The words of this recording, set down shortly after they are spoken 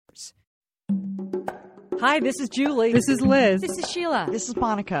Hi, this is Julie. This is Liz. This is Sheila. This is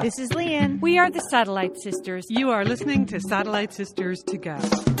Monica. This is Leanne. We are the Satellite Sisters. You are listening to Satellite Sisters to Go.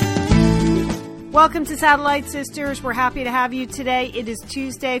 Welcome to Satellite Sisters. We're happy to have you today. It is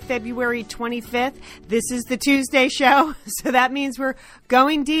Tuesday, February 25th. This is the Tuesday show, so that means we're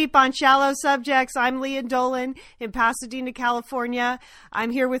going deep on shallow subjects. I'm Leah Dolan in Pasadena, California.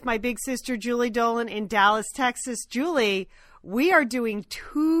 I'm here with my big sister, Julie Dolan, in Dallas, Texas. Julie, we are doing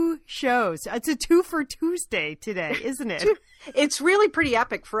two shows. It's a two for Tuesday today, isn't it? It's really pretty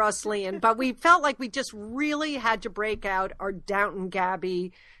epic for us, Leanne, but we felt like we just really had to break out our Downton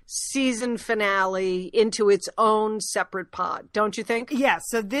Gabby season finale into its own separate pod, don't you think? Yes.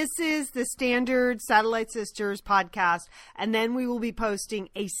 So this is the standard Satellite Sisters podcast, and then we will be posting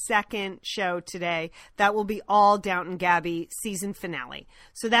a second show today that will be all Downton Gabby season finale.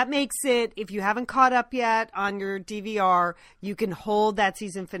 So that makes it, if you haven't caught up yet on your DVR, you can hold that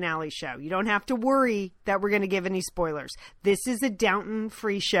season finale show. You don't have to worry that we're going to give any spoilers. This is a Downton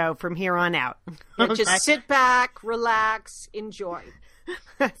free show from here on out. Okay. Just sit back, relax, enjoy.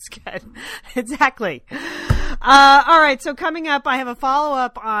 That's good. Exactly. All right. So coming up, I have a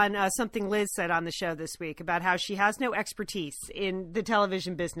follow-up on something Liz said on the show this week about how she has no expertise in the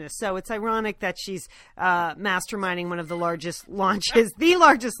television business. So it's ironic that she's masterminding one of the largest launches, the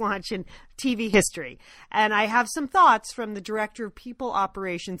largest launch in TV history. And I have some thoughts from the director of people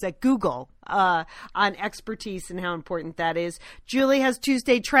operations at Google on expertise and how important that is. Julie has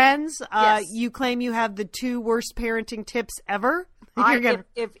Tuesday Trends. Yes. You claim you have the 2 worst parenting tips ever.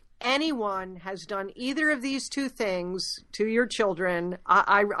 If anyone has done either of these 2 things to your children,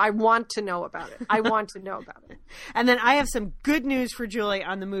 I want to know about it. I want to know about it. And then I have some good news for Julie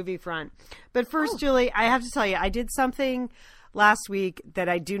on the movie front. But first, Julie, I have to tell you, I did something last week that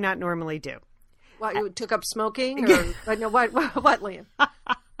I do not normally do. What, you took up smoking? Or no, what, Liam?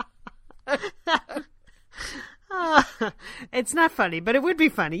 It's not funny, but it would be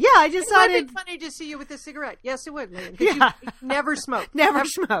funny. Yeah, I decided. It would be funny to see you with a cigarette. Yes, it would, Liam. Yeah. You never smoked. Never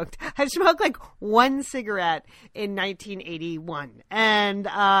smoked. I smoked like 1 cigarette in 1981, and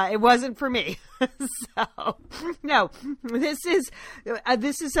it wasn't for me. So, no, this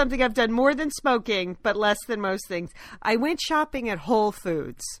is something I've done more than smoking, but less than most things. I went shopping at Whole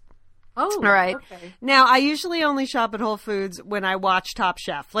Foods. Oh, all right. Okay. Now, I usually only shop at Whole Foods when I watch Top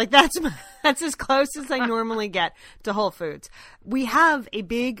Chef. Like that's as close as I normally get to Whole Foods. We have a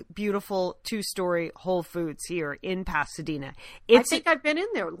big, beautiful 2-story Whole Foods here in Pasadena. I think I've been in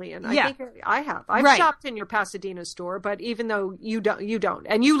there, Leanne. I think I have. I've shopped in your Pasadena store, but even though you don't,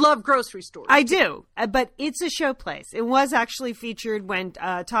 and you love grocery stores. I do, but it's a showplace. It was actually featured when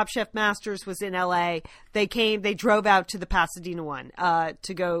Top Chef Masters was in LA. They drove out to the Pasadena one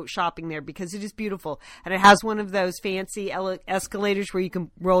to go shopping there because it is beautiful, and it has one of those fancy escalators where you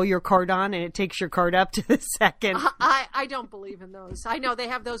can roll your cart on and it takes your cart up to the second. I don't believe in those. I know they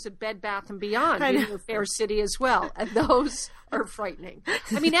have those at Bed Bath and Beyond in Fair City as well, and those are frightening.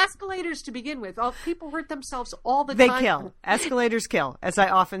 I mean, escalators to begin with. People hurt themselves all the time. They kill. Escalators kill, as I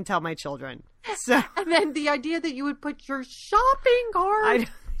often tell my children. So, and then the idea that you would put your shopping cart.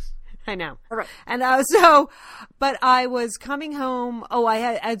 I know. All right. And but I was coming home. Oh, I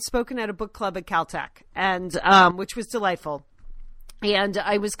had spoken at a book club at Caltech, and which was delightful. And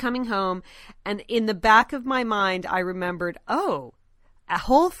I was coming home, and in the back of my mind, I remembered, Whole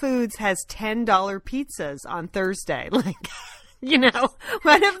Foods has $10 pizzas on Thursday. Like, you know,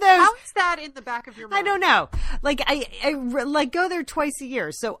 one of those. How is that in the back of your mind? I don't know. Like, I go there twice a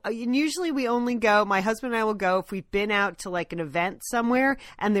year. So and usually we only go, my husband and I will go if we've been out to like an event somewhere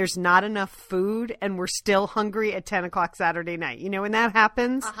and there's not enough food and we're still hungry at 10 o'clock Saturday night. You know, when that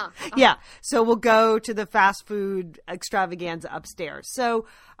happens? Yeah. So we'll go to the fast food extravaganza upstairs. So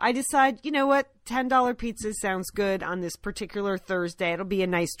I decide, you know what? $10 pizza sounds good on this particular Thursday. It'll be a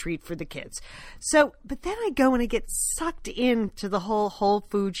nice treat for the kids. So, but then I go and I get sucked into the whole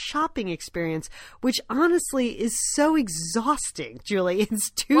food shopping experience, which honestly is so exhausting, Julie.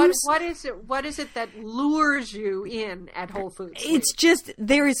 It's too... What is it that lures you in at Whole Foods? It's just,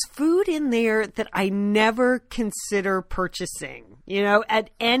 there is food in there that I never consider purchasing, you know,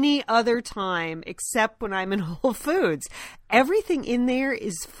 at any other time except when I'm in Whole Foods. Everything in there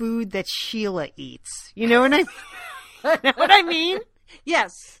is food that Sheila eats. You know what I mean?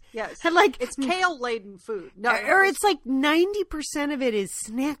 Yes. And like it's kale laden food. No, or it's like 90% of it is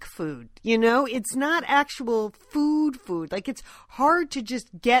snack food. You know, it's not actual food. Like it's hard to just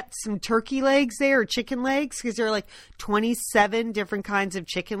get some turkey legs there or chicken legs because there are like 27 different kinds of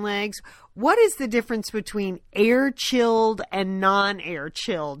chicken legs. What is the difference between air chilled and non-air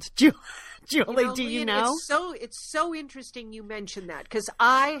chilled? Julie, do you Leanne, know? It's so interesting you mentioned that, because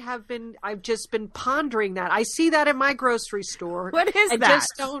I've just been pondering that. I see that in my grocery store. What is I that?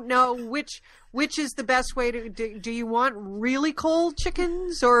 just don't know which is the best way to do. You want really cold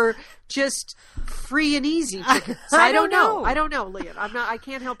chickens or just free and easy chickens? I don't know. I don't know, Leanne. I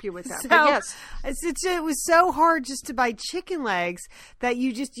can't help you with that. So, But yes. it was so hard just to buy chicken legs that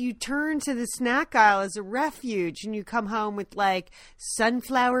you turn to the snack aisle as a refuge, and you come home with like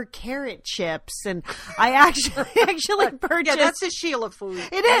sunflower carrot chips. And I actually purchased. Yeah, that's a Sheila food.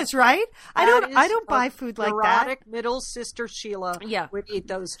 It is, right? I don't buy food like that. Neurotic middle sister Sheila would eat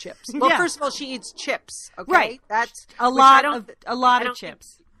those chips. Well, Yeah. first of all, she eats chips. Okay, Right. That's a which lot I of don't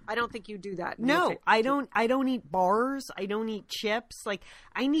chips. I don't think you do that. No, I don't eat bars. I don't eat chips. Like,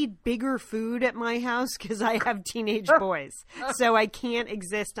 I need bigger food at my house because I have teenage boys. So I can't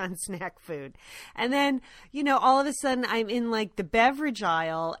exist on snack food. And then, all of a sudden I'm in like the beverage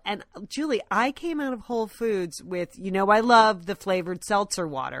aisle, and Julie, I came out of Whole Foods with, I love the flavored seltzer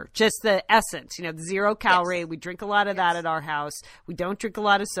water, just the essence, the 0 calorie. Yes. We drink a lot of that at our house. We don't drink a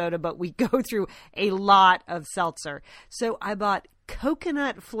lot of soda, but we go through a lot of seltzer. So I bought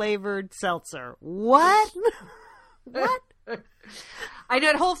coconut flavored seltzer. What? What? I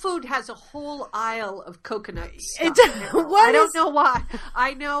know Whole Food has a whole aisle of coconut stuff. I don't know why.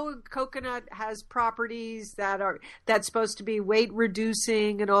 I know coconut has properties that's supposed to be weight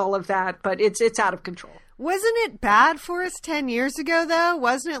reducing and all of that, but it's out of control. Wasn't it bad for us 10 years ago, though?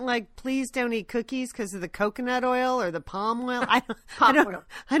 Wasn't it like, please don't eat cookies because of the coconut oil or the palm oil? I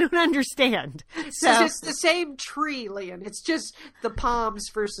don't understand. So it's the same tree, Leanne. It's just the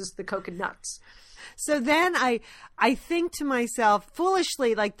palms versus the coconuts. So then I think to myself,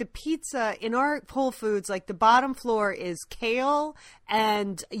 foolishly, like the pizza in our Whole Foods, like the bottom floor is kale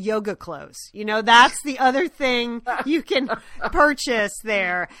and yoga clothes. That's the other thing you can purchase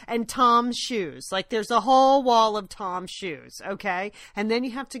there. And Tom's shoes. Like there's a whole wall of Tom's shoes. Okay. And then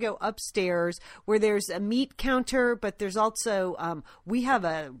you have to go upstairs where there's a meat counter, but there's also, we have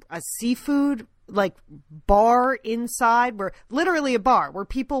a seafood like bar inside, where literally a bar where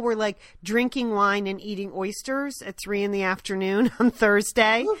people were like drinking wine and eating oysters at 3 p.m. on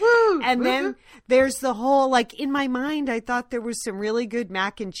Thursday. Woo-hoo, and then there's the whole, like, in my mind, I thought there was some really good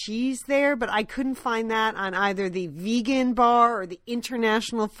mac and cheese there, but I couldn't find that on either the vegan bar or the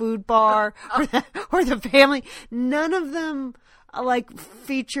international food bar or the family. None of them like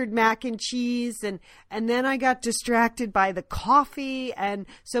featured mac and cheese, and then I got distracted by the coffee, and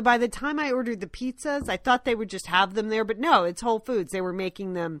so by the time I ordered the pizzas, I thought they would just have them there, but no, it's Whole Foods. They were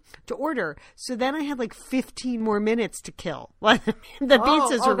making them to order. So then I had like 15 more minutes to kill. The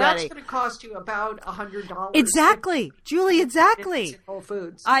pizzas were ready. That's going to cost you about $100. Exactly, Julie. Exactly. Whole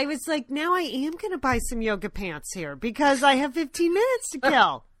Foods. I was like, now I am going to buy some yoga pants here because I have 15 minutes to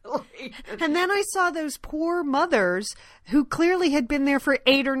kill. And then I saw those poor mothers who clearly had been there for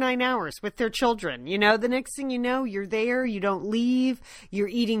 8 or 9 hours with their children. The next thing you know, you're there, you don't leave, you're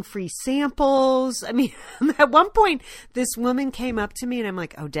eating free samples. I mean, at one point, this woman came up to me and I'm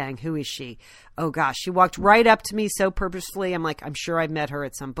like, oh, dang, who is she? Oh, gosh. She walked right up to me so purposefully. I'm like, I'm sure I've met her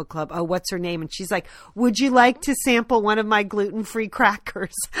at some book club. Oh, what's her name? And she's like, would you like to sample one of my gluten-free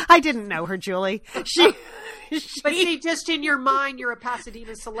crackers? I didn't know her, Julie. But see, just in your mind, you're a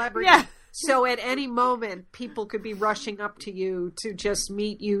Pasadena celebrity. Yeah. So at any moment, people could be rushing up to you to just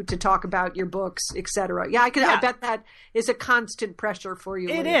meet you, to talk about your books, etc. Yeah, I bet that is a constant pressure for you.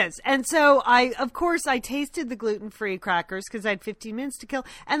 It is. And so I tasted the gluten-free crackers because I had 15 minutes to kill,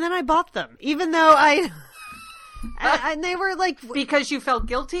 and then I bought them, even though and they were like, because you felt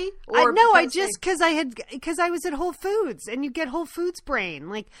guilty, because I was at Whole Foods, and you get Whole Foods brain.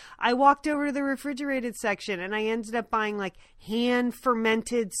 Like, I walked over to the refrigerated section and I ended up buying like hand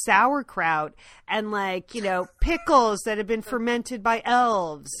fermented sauerkraut and like, pickles that had been fermented by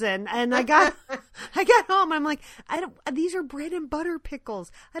elves. And I got home and I'm like, these are bread and butter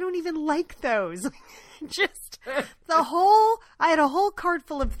pickles. I don't even like those. Just I had a whole cart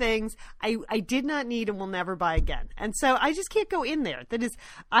full of things I did not need and will never buy again. And so I just can't go in there. That is,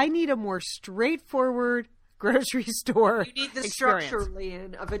 I need a more straightforward grocery store. You need the experience. structure,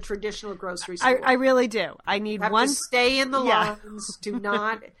 Leanne, of a traditional grocery store. I really do. I need one. To stay in the lines. Do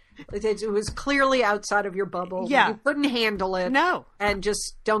not. It was clearly outside of your bubble. Yeah. You couldn't handle it. No. And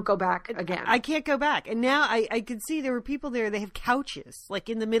just don't go back again. I can't go back. And now I could see there were people there. They have couches, like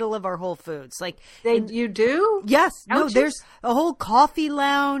in the middle of our Whole Foods. Like you do? Yes. Couches? No, there's a whole coffee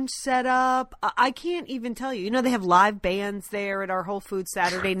lounge set up. I can't even tell you. They have live bands there at our Whole Foods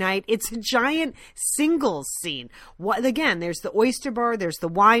Saturday night. It's a giant singles scene. Again, there's the oyster bar, there's the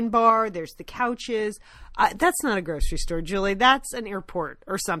wine bar, there's the couches. That's not a grocery store, Julie. That's an airport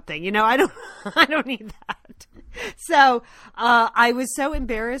or something. You know, I don't need that. So I was so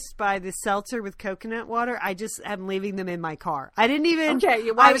embarrassed by the seltzer with coconut water. I just am leaving them in my car. I didn't even.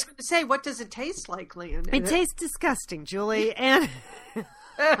 Okay, well, I was going to say, what does it taste like, Lian? It tastes disgusting, Julie, and.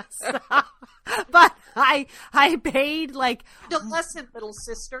 But I paid like adolescent little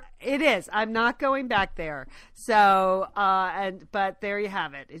sister. It is. I'm not going back there. So but there you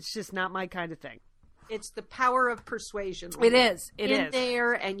have it. It's just not my kind of thing. It's the power of persuasion. It is. It in is.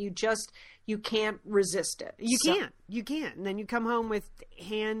 there, and you can't resist it. You can't. And then you come home with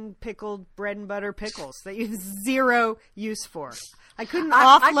hand pickled bread and butter pickles that you have zero use for. I couldn't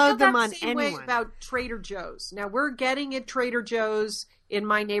offload them on anyone. I feel that same way about Trader Joe's. Now we're getting at Trader Joe's in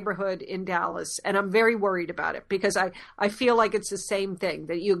my neighborhood in Dallas, and I'm very worried about it because I feel like it's the same thing,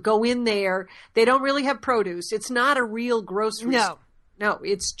 that you go in there, they don't really have produce. It's not a real grocery store. No,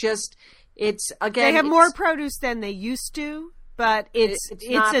 it's again. They have more produce than they used to, but it's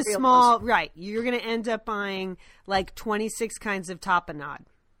a small, right. You're going to end up buying like 26 kinds of tapenade.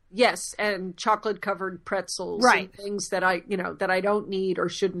 Yes, and chocolate covered pretzels, right? And things that I don't need or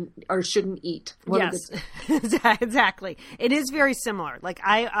shouldn't eat. Yes, exactly. It is very similar. Like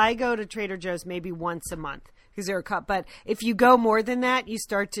I go to Trader Joe's maybe once a month because they're a cup. But if you go more than that, you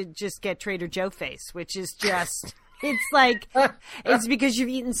start to just get Trader Joe face, which is just. It's like, it's because you've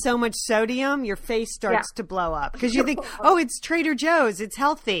eaten so much sodium, your face starts to blow up. Because you think, oh, it's Trader Joe's, it's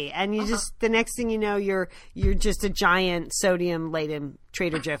healthy. And you just, the next thing you know, you're just a giant sodium-laden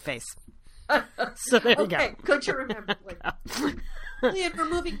Trader Joe face. So there you go. Okay, good to remember. Lian, we're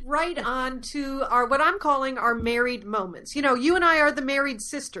moving right on to what I'm calling our married moments. You know, you and I are the married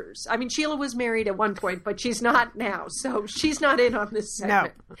sisters. I mean, Sheila was married at one point, but she's not now. So she's not in on this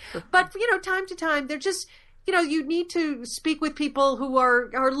segment. No. But, time to time, they're just... you need to speak with people who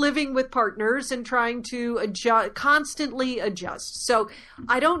are living with partners and trying to constantly adjust. So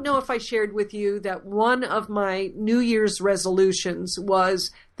I don't know if I shared with you that one of my New Year's resolutions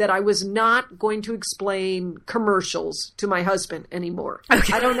was that I was not going to explain commercials to my husband anymore.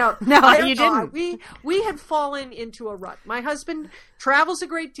 Okay. I don't know. No, you didn't. We had fallen into a rut. My husband travels a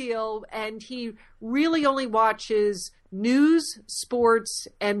great deal, and he really only watches news, sports,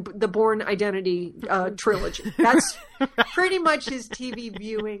 and the Bourne Identity trilogy. That's pretty much his TV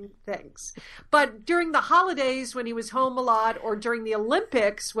viewing things. But during the holidays when he was home a lot, or during the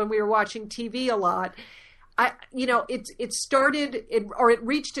Olympics when we were watching TV a lot, it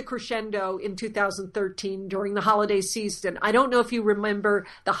reached a crescendo in 2013 during the holiday season. I don't know if you remember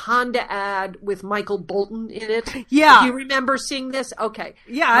the Honda ad with Michael Bolton in it. Yeah. Do you remember seeing this? Okay.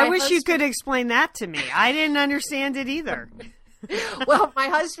 Yeah, I wish you could explain that to me. I didn't understand it either. Well, my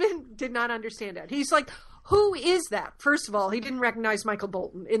husband did not understand it. He's like, who is that? First of all, he didn't recognize Michael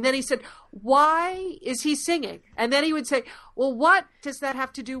Bolton. And then he said, why is he singing? And then he would say, well, what does that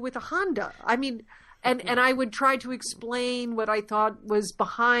have to do with a Honda? I mean... And I would try to explain what I thought was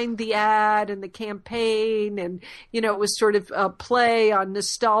behind the ad and the campaign. And, it was sort of a play on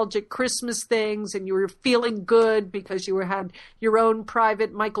nostalgic Christmas things. And you were feeling good because you had your own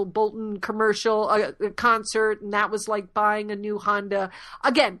private Michael Bolton commercial concert. And that was like buying a new Honda.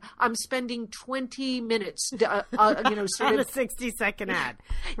 Again, I'm spending 20 minutes, sort on a 60-second ad.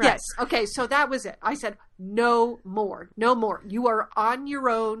 Right. Yes. Okay. So that was it. I said, no more. You are on your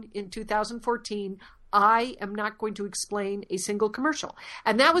own in 2014. I am not going to explain a single commercial.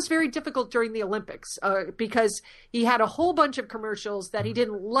 And that was very difficult during the Olympics because he had a whole bunch of commercials that he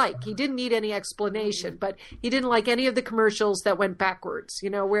didn't like. He didn't need any explanation, but he didn't like any of the commercials that went backwards,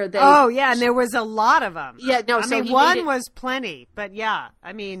 where they... Oh, yeah, and there was a lot of them. Yeah, no, one was plenty, but yeah,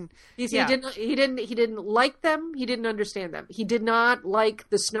 I mean... He didn't like them. He didn't understand them. He did not like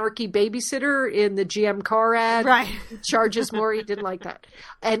the snarky babysitter in the GM car ad. Right. He charges more. He didn't like that.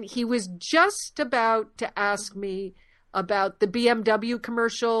 And he was just about to ask me about the BMW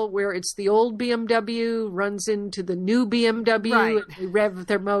commercial where it's the old BMW runs into the new BMW right. and they rev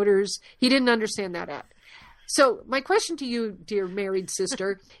their motors. He didn't understand that ad. So my question to you, dear married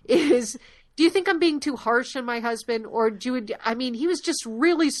sister, is do you think I'm being too harsh on my husband, or he was just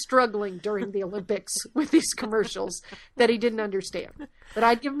really struggling during the Olympics with these commercials that he didn't understand. But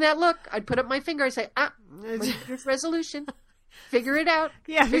I'd give him that look. I'd put up my finger. I'd say, here's resolution. Figure it out.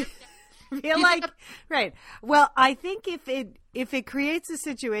 Yeah. Right. Well, I think if it creates a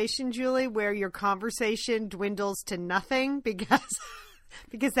situation, Julie, where your conversation dwindles to nothing because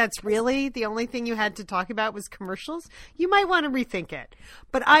because that's really the only thing you had to talk about was commercials, you might want to rethink it.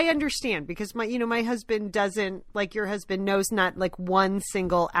 But I understand because my husband doesn't, like your husband, knows not like one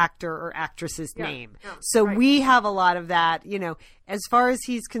single actor or actress's name. No, so right. we have a lot of that, as far as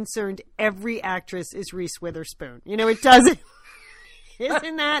he's concerned, every actress is Reese Witherspoon. It doesn't.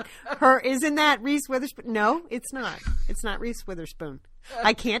 Isn't that Reese Witherspoon? No, it's not. It's not Reese Witherspoon.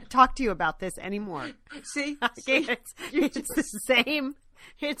 I can't talk to you about this anymore. See? It's the same.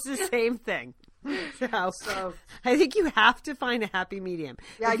 It's the same thing. So I think you have to find a happy medium.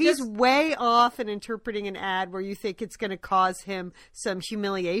 Yeah, if he's way off and interpreting an ad where you think it's going to cause him some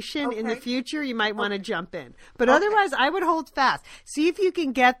humiliation in the future, you might want to jump in. But otherwise, I would hold fast. See if you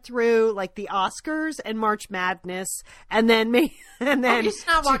can get through like the Oscars and March Madness, and then he's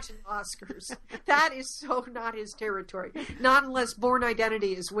not watching Oscars. That is so not his territory. Not unless Bourne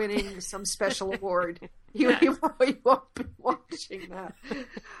Identity is winning some special award. You won't be watching that.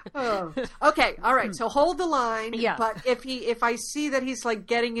 Oh. Okay, all right. So hold the line. Yeah. But if I see that he's like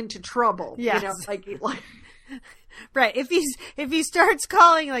getting into trouble, yes. like right. If he starts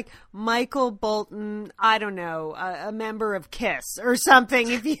calling like Michael Bolton, I don't know, a member of KISS or something.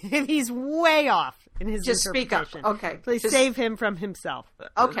 If he's way off in his just speak up. Okay, please save him from himself.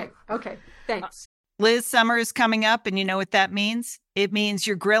 Okay. Thanks. Liz, summer is coming up, and you know what that means? It means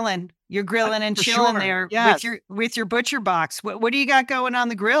you're grilling. You're grilling and chilling there with your butcher box. What do you got going on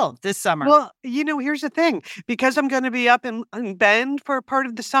the grill this summer? Well, here's the thing. Because I'm going to be up in Bend for part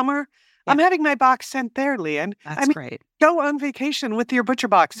of the summer, I'm having my box sent there, Leanne. That's great. Go on vacation with your butcher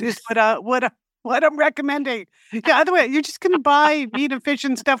box is what I'm recommending. Yeah, otherwise, you're just going to buy meat and fish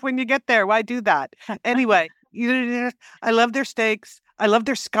and stuff when you get there. Why do that? Anyway, I love their steaks. I love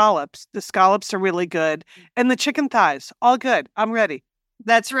their scallops. The scallops are really good. And the chicken thighs, all good. I'm ready.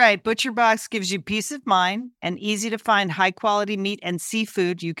 That's right. Butcher Box gives you peace of mind and easy to find high quality meat and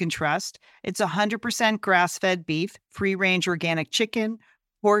seafood you can trust. It's 100% grass-fed beef, free-range organic chicken,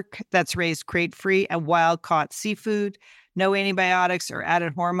 pork that's raised crate-free, and wild-caught seafood. No antibiotics or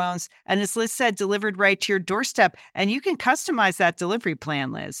added hormones. And as Liz said, delivered right to your doorstep. And you can customize that delivery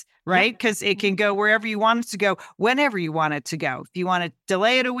plan, Liz, right? Because it can go wherever you want it to go, whenever you want it to go. If you want to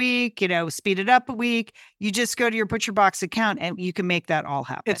delay it a week, speed it up a week, you just go to your ButcherBox account and you can make that all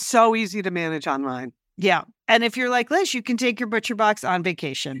happen. It's so easy to manage online. Yeah. And if you're like Liz, you can take your ButcherBox on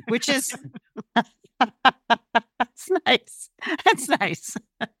vacation, which is... That's nice. That's nice.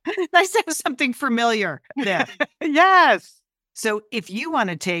 Nice to have something familiar there. Yes. So if you want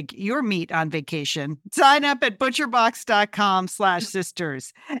to take your meat on vacation, sign up at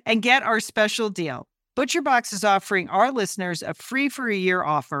butcherbox.com/sisters and get our special deal. ButcherBox is offering our listeners a free for a year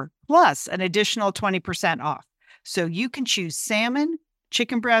offer plus an additional 20% off. So you can choose salmon,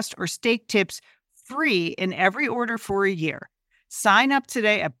 chicken breast, or steak tips free in every order for a year. Sign up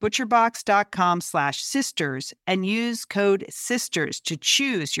today at butcherbox.com/sisters and use code SISTERS to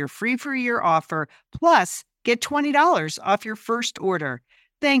choose your free for a year offer, plus get $20 off your first order.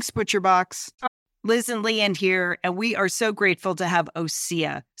 Thanks, ButcherBox. Liz and Leanne here, and we are so grateful to have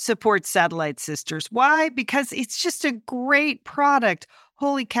OSEA support Satellite Sisters. Why? Because it's just a great product.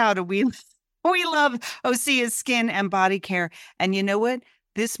 Holy cow, do we love OSEA's skin and body care. And you know what?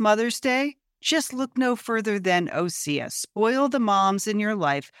 This Mother's Day, just look no further than OSEA. Spoil the moms in your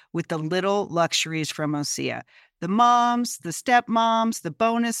life with the little luxuries from OSEA. The moms, the stepmoms, the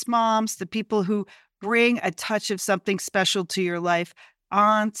bonus moms, the people who bring a touch of something special to your life,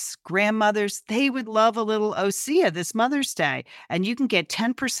 aunts, grandmothers, they would love a little OSEA this Mother's Day. And you can get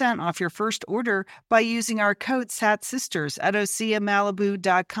 10% off your first order by using our code SATSisters at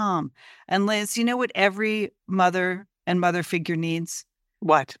OSEAMalibu.com. And Liz, you know what every mother and mother figure needs?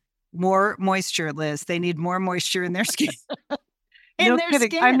 What? More moisture, Liz. They need more moisture in their skin. No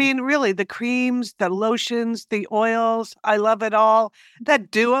kidding. I mean, really, the creams, the lotions, the oils, I love it all.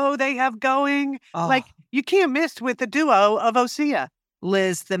 That duo they have going, you can't miss with the duo of OSEA.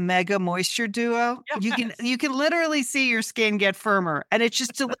 Liz, the Mega Moisture Duo. Yes. You can literally see your skin get firmer, and it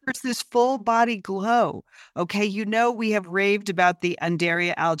just delivers this full body glow. Okay, we have raved about the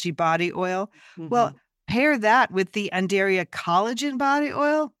Undaria Algae Body Oil. Mm-hmm. Well, pair that with the Undaria Collagen Body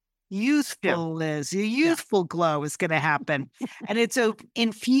Oil. Youthful, Liz. A youthful glow is going to happen. And it's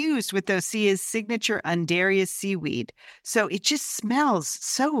infused with OSEA's signature Undaria seaweed. So it just smells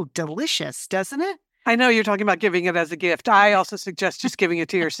so delicious, doesn't it? I know you're talking about giving it as a gift. I also suggest just giving it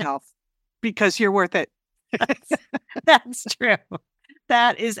to yourself because you're worth it. That's true.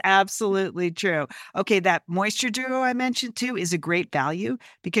 That is absolutely true. Okay, that Moisture Duo I mentioned too is a great value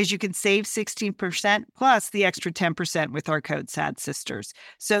because you can save 16% plus the extra 10% with our code SAD Sisters.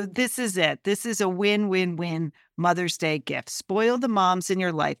 So this is it. This is a win-win-win Mother's Day gift. Spoil the moms in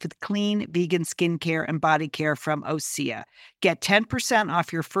your life with clean vegan skincare and body care from Osea. Get 10%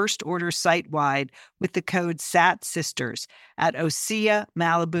 off your first order site-wide with the code SAD Sisters at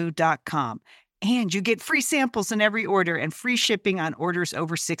OseaMalibu.com. And you get free samples in every order and free shipping on orders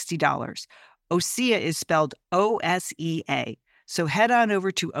over $60. Osea is spelled O-S-E-A. So head on over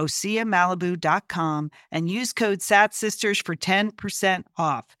to OseaMalibu.com and use code SATSisters for 10%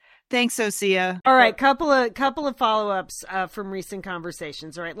 off. Thanks, Osea. All right, couple of follow-ups from recent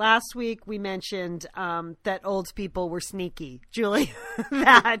conversations. All right, last week we mentioned that old people were sneaky, Julie.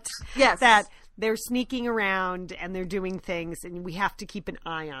 that they're sneaking around and they're doing things, and we have to keep an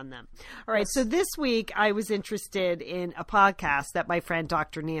eye on them. All right, so this week I was interested in a podcast that my friend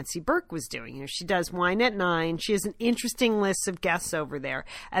Dr. Nancy Burke was doing. You know, she does Wine at 9. She has an interesting list of guests over there.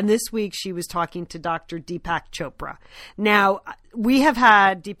 And this week she was talking to Dr. Deepak Chopra. Now, we have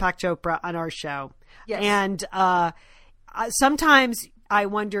had Deepak Chopra on our show. Yes. And sometimes I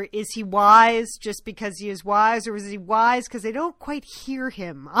wonder, is he wise just because he is wise, or is he wise because they don't quite hear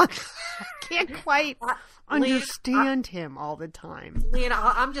him? I can't quite understand him all the time. Leanne,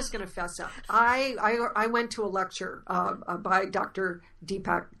 I'm just going to fess up. I went to a lecture by Dr.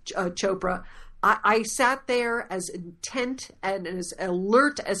 Deepak Chopra. I sat there as intent and as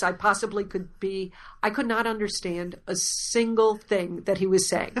alert as I possibly could be. I could not understand a single thing that he was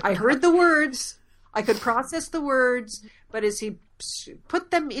saying. I heard the words. I could process the words, but as he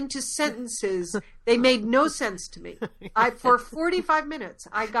put them into sentences, they made no sense to me. For 45 minutes,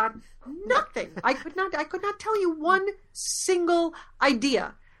 I got nothing. I could not tell you one single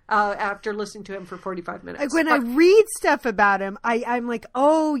idea after listening to him for 45 minutes. Like when I read stuff about him, I'm like,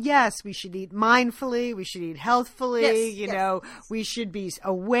 oh, yes, we should eat mindfully. We should eat healthfully. Yes. We should be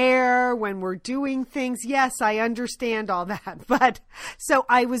aware when we're doing things. Yes, I understand all that. But so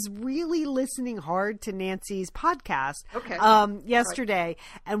I was really listening hard to Nancy's podcast yesterday. Right.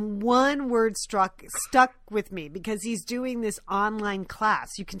 And one word stuck with me because he's doing this online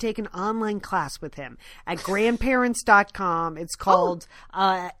class. You can take an online class with him at grandparents.com. It's called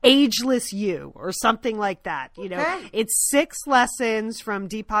Ageless You or something like that. You know, it's 6 lessons from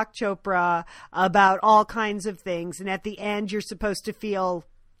Deepak Chopra about all kinds of things. And at the end, you're supposed to feel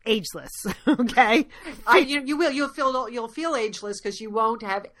ageless. Okay. You'll feel ageless because you won't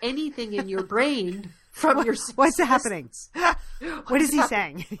have anything in your brain from your what's happening? What is he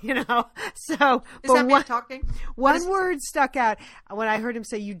saying? So is that man talking? One word stuck out when I heard him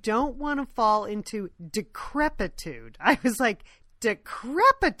say, "You don't want to fall into decrepitude." I was like,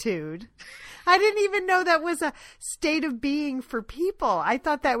 decrepitude? I didn't even know that was a state of being for people. I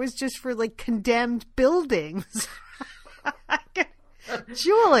thought that was just for like condemned buildings.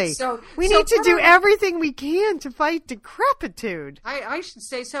 Julie, we need to do everything we can to fight decrepitude. I should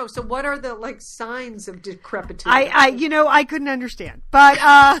say so. So what are the signs of decrepitude? I couldn't understand, but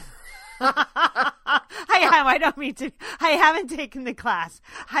I don't mean to. I haven't taken the class.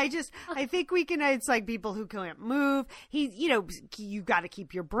 I think we can. It's like people who can't move. You've got to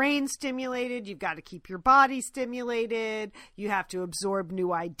keep your brain stimulated. You've got to keep your body stimulated. You have to absorb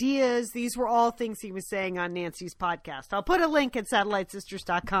new ideas. These were all things he was saying on Nancy's podcast. I'll put a link at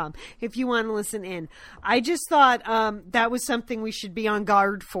satellitesisters.com if you want to listen in. I just thought that was something we should be on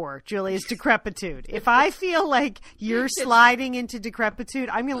guard for, Julie, is decrepitude. If I feel like you're sliding into decrepitude,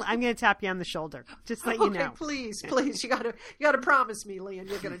 I'm gonna tap you on the shoulder. Just let you know. Please. You gotta promise me, Leanne,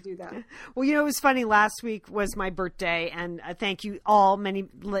 you're gonna do that. Well, it was funny. Last week was my birthday, and thank you all. Many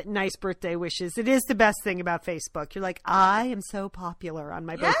nice birthday wishes. It is the best thing about Facebook. You're like, I am so popular on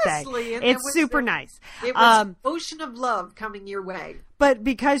my birthday. Leanne, it's super nice. It was ocean of love coming your way. But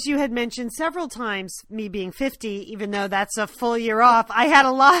because you had mentioned several times me being 50, even though that's a full year off, I had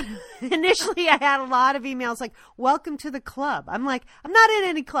a lot of emails like, welcome to the club. I'm like, I'm not in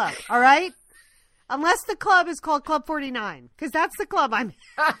any club, all right? Unless the club is called Club 49, because that's the club I'm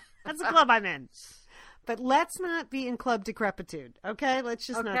in. But let's not be in club decrepitude, okay? Let's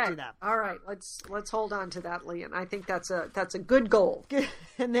just not do that. All right, let's hold on to that, Leanne. I think that's a good goal.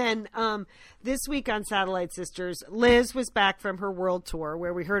 And then this week on Satellite Sisters, Liz was back from her world tour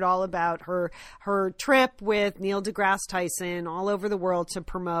where we heard all about her trip with Neil deGrasse Tyson all over the world to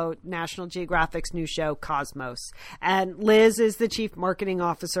promote National Geographic's new show, Cosmos. And Liz is the chief marketing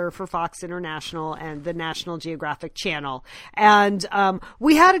officer for Fox International and the National Geographic Channel. And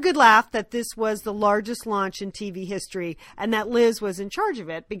we had a good laugh that this was the largest biggest launch in TV history, and that Liz was in charge of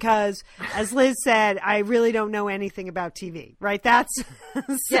it because, as Liz said, I really don't know anything about TV, right? That's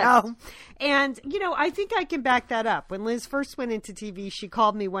so, Yes. and, I think I can back that up. When Liz first went into TV, she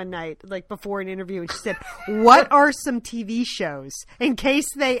called me one night, like before an interview, and she said, what are some TV shows in case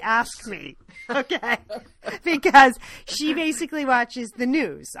they ask me? Okay. Because she basically watches the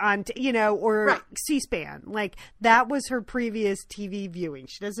news on, or Right. C-SPAN. Like that was her previous TV viewing.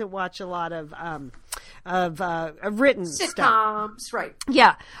 She doesn't watch a lot of written stuff. Sitcoms, right.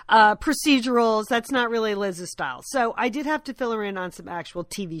 Yeah. Procedurals. That's not really Liz's style. So I did have to fill her in on some actual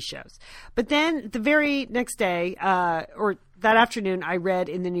TV shows. But then the very next day, or that afternoon, I read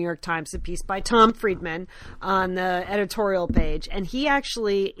in the New York Times a piece by Tom Friedman on the editorial page, and he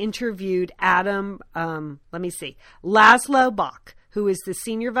actually interviewed Laszlo Bock, who is the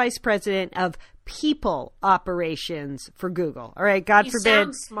senior vice president of people operations for Google. All right, God He forbid.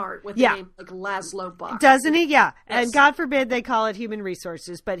 sounds smart with the name like Laszlo Bock. Doesn't he? Yeah. Yes. And God forbid they call it human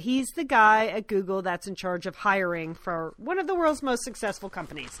resources, but he's the guy at Google that's in charge of hiring for one of the world's most successful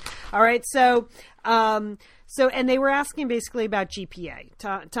companies. All right. So, and they were asking basically about GPA.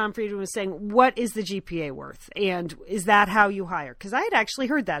 Tom Friedman was saying, what is the GPA worth? And is that how you hire? Because I had actually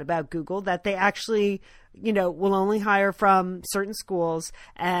heard that about Google, that they actually, will only hire from certain schools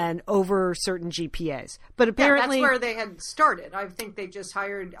and over certain GPAs. But apparently, that's where they had started. I think they just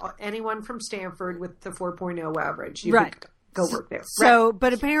hired anyone from Stanford with the 4.0 average. You Right. could go work there. So,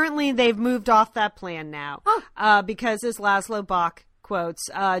 but apparently they've moved off that plan now because, as Laszlo Bock quotes,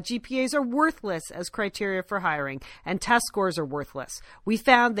 GPAs are worthless as criteria for hiring, and test scores are worthless. We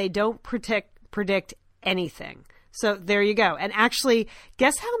found they don't predict anything. So there you go. And actually,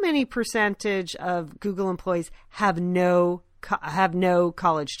 guess how many percentage of Google employees have no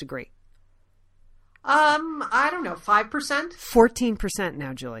college degree? I don't know, 5%? 14%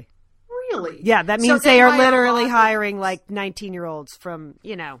 now, Julie. Really? Yeah, that So means they are hire a literally lot of hiring like 19-year-olds from,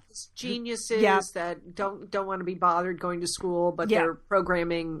 geniuses Yeah. that don't want to be bothered going to school, but Yeah. they're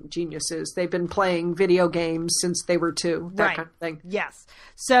programming geniuses. They've been playing video games since they were 2, that Right. kind of thing. Yes.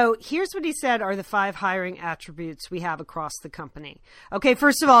 So here's what he said are the 5 hiring attributes we have across the company. Okay,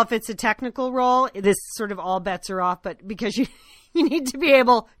 first of all, if it's a technical role, this sort of all bets are off, but because you need to be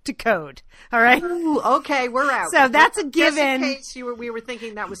able to code. All right. Ooh, okay, we're out. So that's a Just given. in case we were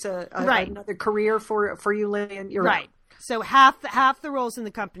thinking that was Right. another career for you, Lynn. You're Right. So half the roles in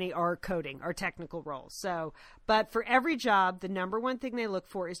the company are coding, are technical roles. So, but for every job, the number one thing they look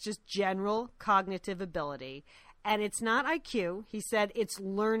for is just general cognitive ability. And it's not IQ. He said it's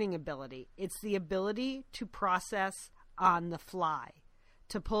learning ability. It's the ability to process on the fly,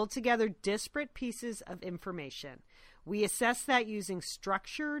 to pull together disparate pieces of information. We assess that using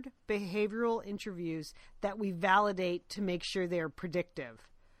structured behavioral interviews that we validate to make sure they're predictive.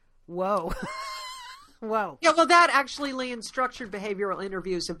 Whoa. Whoa. Yeah, well, that actually, Lee, structured behavioral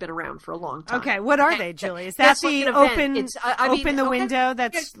interviews have been around for a long time. Okay, what are they, Julie? Is that That's the like an event. open It's, I mean, open the okay. window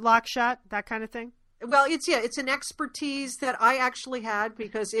that's locked shut, that kind of thing? Well, it's an expertise that I actually had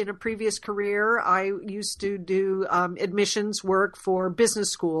because in a previous career, I used to do admissions work for business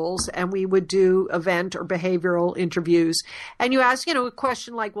schools, and we would do event or behavioral interviews. And you ask, a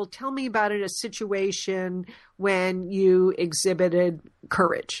question like, well, tell me about a situation when you exhibited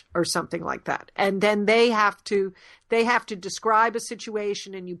courage or something like that. And then they have to describe a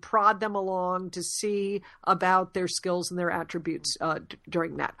situation, and you prod them along to see about their skills and their attributes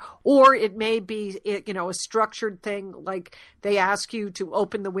during that. Or it may be, a structured thing, like they ask you to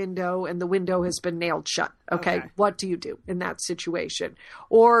open the window and the window has been nailed shut. Okay. What do you do in that situation?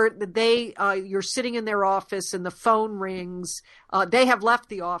 Or you're sitting in their office and the phone rings. They have left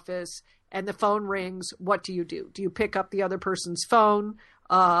the office and the phone rings. What do you do? Do you pick up the other person's phone?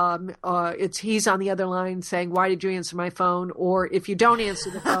 He's on the other line saying, why did you answer my phone? Or if you don't answer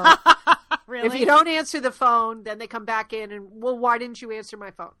the phone, Really? if you don't answer the phone, then they come back in and, well, why didn't you answer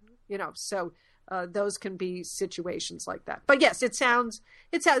my phone? So those can be situations like that. But yes,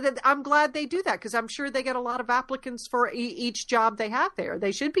 I'm glad they do that because I'm sure they get a lot of applicants for each job they have there.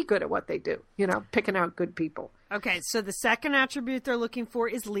 They should be good at what they do, picking out good people. Okay, so the second attribute they're looking for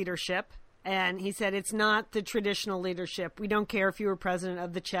is leadership. And he said it's not the traditional leadership. We don't care if you were president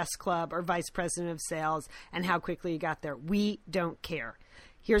of the chess club or vice president of sales and how quickly you got there. We don't care.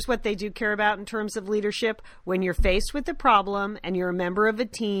 Here's what they do care about in terms of leadership. When you're faced with a problem and you're a member of a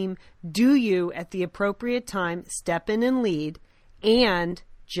team, do you, at the appropriate time, step in and lead? And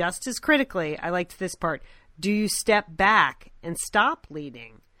just as critically, I liked this part, do you step back and stop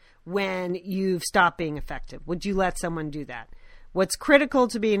leading when you've stopped being effective? Would you let someone do that? What's critical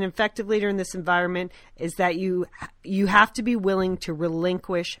to be an effective leader in this environment is that you have to be willing to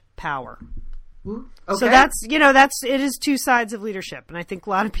relinquish power. Ooh, okay. So it is two sides of leadership. And I think a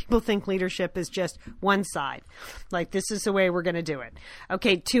lot of people think leadership is just one side. Like, this is the way we're going to do it.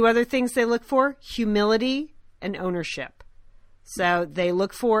 Okay, two other things they look for: humility and ownership. So they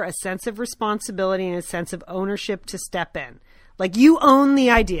look for a sense of responsibility and a sense of ownership to step in. Like, you own the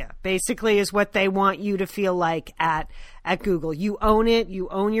idea, basically, is what they want you to feel like at Google. You own it, you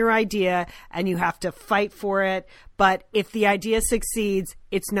own your idea, and you have to fight for it. But if the idea succeeds,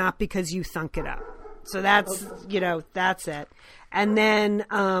 it's not because you thunk it up. So that's, that's it. And then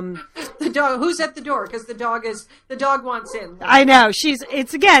the dog, who's at the door? Because the dog wants in. I know.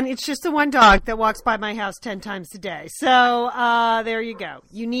 It's just the one dog that walks by my house 10 times a day. So there you go.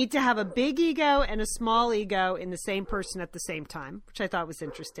 You need to have a big ego and a small ego in the same person at the same time, which I thought was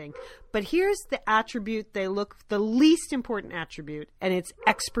interesting. But here's the attribute the least important attribute, and it's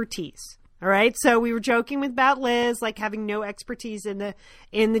expertise. All right. So we were joking about Liz, like having no expertise in the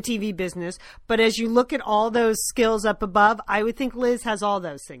TV business. But as you look at all those skills up above, I would think Liz has all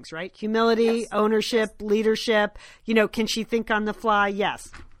those things, right? Humility, ownership, leadership. Can she think on the fly?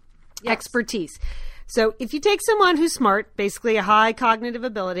 Yes. Expertise. So if you take someone who's smart, basically a high cognitive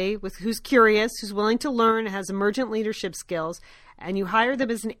ability, who's curious, who's willing to learn, has emergent leadership skills, and you hire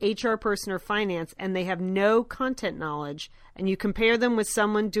them as an HR person or finance, and they have no content knowledge, and you compare them with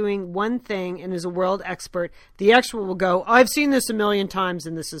someone doing one thing and is a world expert, the expert will go, I've seen this a million times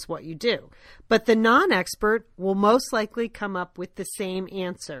and this is what you do. But the non-expert will most likely come up with the same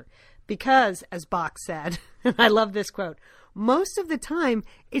answer because, as Bach said, and I love this quote, most of the time,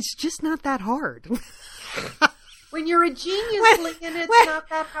 it's just not that hard. When you're a genius, Lynn, it's not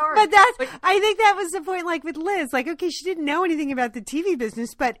that hard. But I think that was the point, like with Liz. Like, okay, she didn't know anything about the TV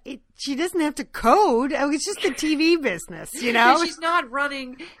business, but she doesn't have to code. It's just the TV business, She's not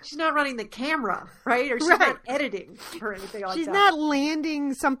running the camera, right? Or she's not editing or anything like that. She's not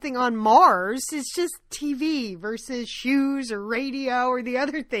landing something on Mars. It's just TV versus shoes or radio or the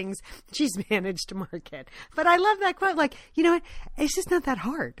other things she's managed to market. But I love that quote. Like, you know what? It's just not that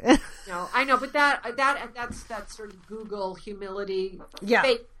hard. No, I know, but that's sort of Google humility. Yeah.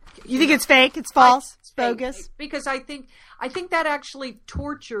 Fake. You think it's fake? It's false? It's bogus? Fake. Because I think that actually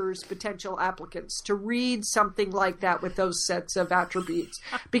tortures potential applicants to read something like that with those sets of attributes.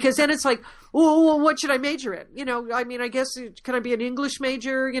 Because then it's like, well, what should I major in? I guess, can I be an English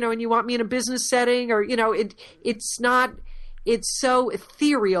major? And you want me in a business setting? Or, it's not... It's so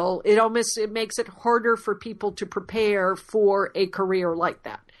ethereal. It makes it harder for people to prepare for a career like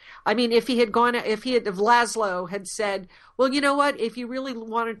that. I mean, if Laszlo had said, well, you know what, if you really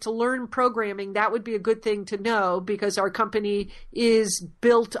wanted to learn programming, that would be a good thing to know because our company is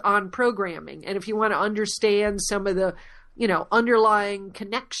built on programming. And if you want to understand some of the, underlying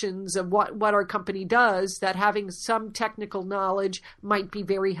connections of what our company does, that having some technical knowledge might be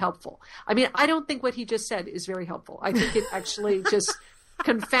very helpful. I mean, I don't think what he just said is very helpful. I think it actually just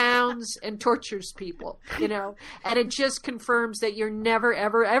confounds and tortures people, and it just confirms that you're never,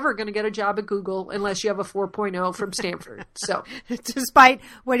 ever, ever going to get a job at Google unless you have a 4.0 from Stanford. So, despite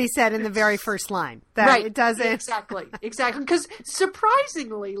what he said in the very first line, that right. It doesn't. Exactly. Because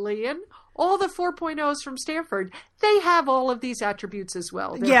surprisingly, Lian, all the 4.0s from Stanford, they have all of these attributes as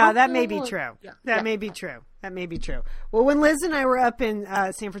well. That may be true. That may be true. That may be true. Well, when Liz and I were up in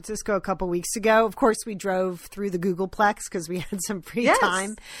San Francisco a couple weeks ago, of course, we drove through the Googleplex because we had some free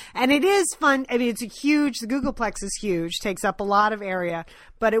time. And it is fun. I mean, the Googleplex is huge, takes up a lot of area.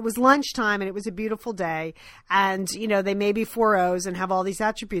 But it was lunchtime and it was a beautiful day. And, they may be 4.0s and have all these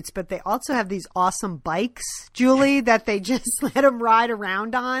attributes, but they also have these awesome bikes, Julie, that they just let them ride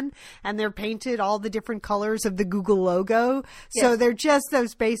around on. And they're painted all the different colors of the Google logo. Yes. So they're just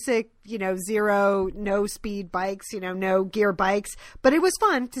those basic, zero, no speed bikes, no gear bikes. But it was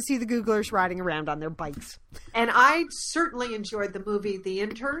fun to see the Googlers riding around on their bikes. And I certainly enjoyed the movie The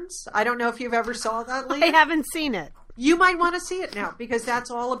Interns. I don't know if you've ever saw that, Lee. I haven't seen it. You might want to see it now because that's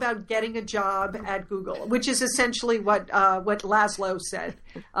all about getting a job at Google, which is essentially what Laszlo said.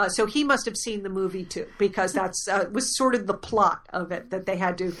 So he must have seen the movie too, because that's was sort of the plot of it, that they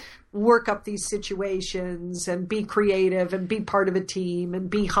had to work up these situations and be creative and be part of a team and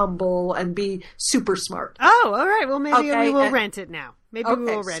be humble and be super smart. Oh, all right. Well, maybe we will rent it now. Maybe we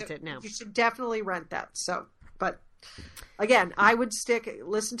will rent it now. You should definitely rent that. So, but again, I would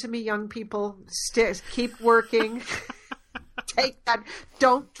listen to me, young people, keep working. Take that.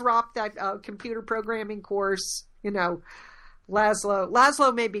 Don't drop that computer programming course.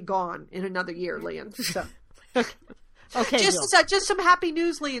 Laszlo may be gone in another year, Lian. So. Okay. Just some happy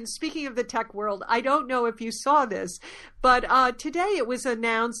news, Lian. Speaking of the tech world, I don't know if you saw this, but today it was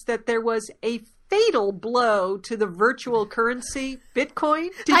announced that there was a fatal blow to the virtual currency, Bitcoin.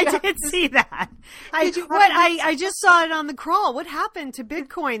 I did see that. I just saw it on the crawl. What happened to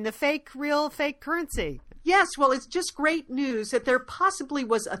Bitcoin, the real fake currency? Yes, well, it's just great news that there possibly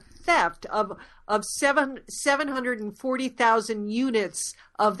was a theft of 740,000 units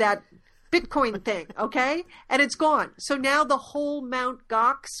of that Bitcoin thing, okay? And it's gone. So now the whole Mt.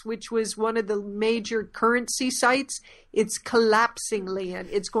 Gox, which was one of the major currency sites, it's collapsing, Lian.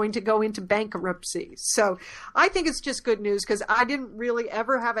 It's going to go into bankruptcy. So I think it's just good news because I didn't really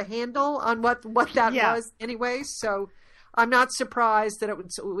ever have a handle on what that was anyway. So I'm not surprised that it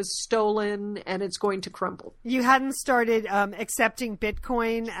was stolen and it's going to crumble. You hadn't started accepting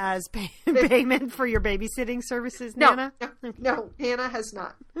Bitcoin as payment for your babysitting services, Nana? No, Hannah has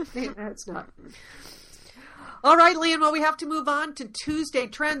not. Hannah has not. All right, Lian, well, we have to move on to Tuesday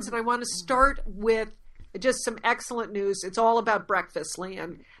trends, and I want to start with just some excellent news. It's all about breakfast,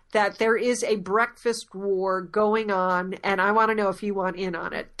 Lian, that there is a breakfast war going on, and I want to know if you want in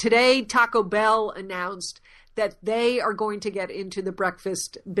on it. Today, Taco Bell announced that they are going to get into the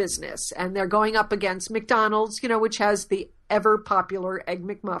breakfast business, and they're going up against McDonald's, which has the ever popular Egg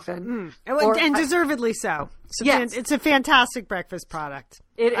McMuffin. And deservedly so. Yes. It's a fantastic breakfast product.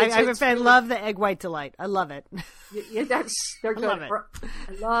 I love the Egg White Delight. I love it. They're good. I love it.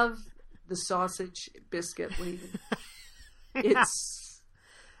 I love the sausage biscuit. And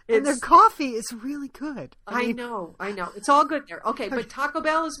their coffee is really good. I know. It's all good there. Okay, but Taco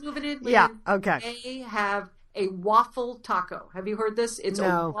Bell is moving in. Yeah, okay. They have a waffle taco. Have you heard this? It's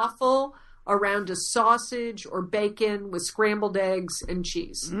a waffle around a sausage or bacon with scrambled eggs and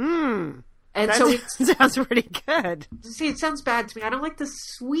cheese. And so it sounds pretty good. See, it sounds bad to me. I don't like the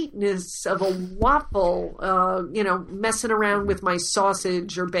sweetness of a waffle, messing around with my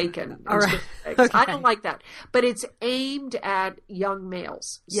sausage or bacon. All right. Okay. I don't like that. But it's aimed at young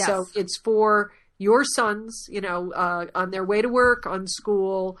males. Yes. So it's for your sons, on their way to work, on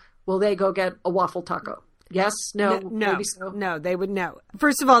school. Will they go get a waffle taco? Yes? No? Maybe so? No, they would know.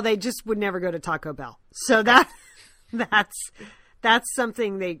 First of all, they just would never go to Taco Bell. So that's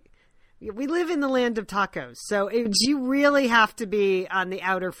something we live in the land of tacos. So you really have to be on the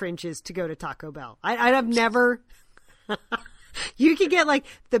outer fringes to go to Taco Bell. I've never... You can get like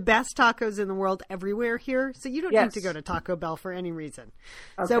the best tacos in the world everywhere here. So you don't need to go to Taco Bell for any reason.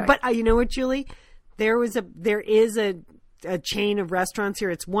 Okay. So, but you know what, Julie? There is a chain of restaurants here.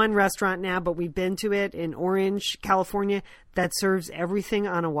 It's one restaurant now, but we've been to it in Orange, California, that serves everything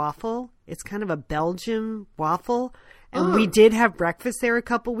on a waffle. It's kind of a Belgian waffle. And we did have breakfast there a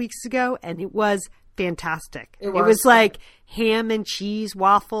couple weeks ago, and it was fantastic. It was like ham and cheese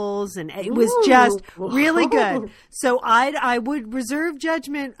waffles, and it was just really good. So I would reserve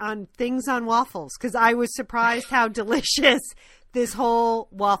judgment on things on waffles because I was surprised how delicious this whole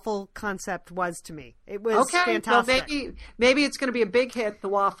waffle concept was to me. It was fantastic. Well, maybe it's going to be a big hit, the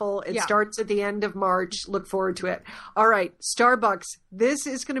waffle. It starts at the end of March. Look forward to it. All right, Starbucks. This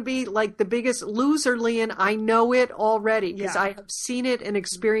is going to be like the biggest loser, Lian. I know it already because I have seen it and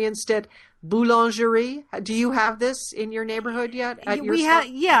experienced it. Boulangerie. Do you have this in your neighborhood yet?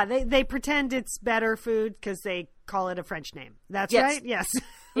 They pretend it's better food because they call it a French name. That's right? Yes.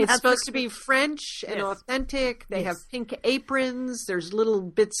 It's supposed to be French and authentic. They have pink aprons. There's little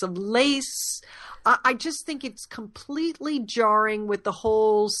bits of lace. I just think it's completely jarring with the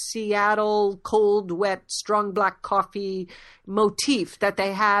whole Seattle cold, wet, strong black coffee motif that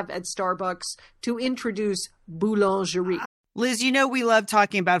they have at Starbucks to introduce Boulangerie. Liz, we love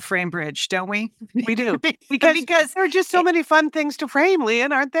talking about Framebridge, don't we? We do. because there are just so many fun things to frame,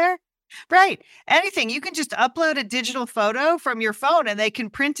 Lian, aren't there? Right. Anything. You can just upload a digital photo from your phone and they can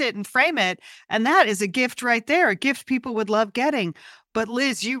print it and frame it. And that is a gift right there, a gift people would love getting. But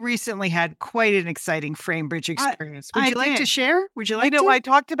Liz, you recently had quite an exciting Framebridge experience. Would you like to share? I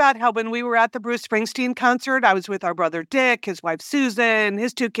talked about how when we were at the Bruce Springsteen concert, I was with our brother Dick, his wife Susan,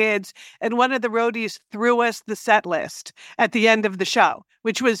 his two kids, and one of the roadies threw us the set list at the end of the show,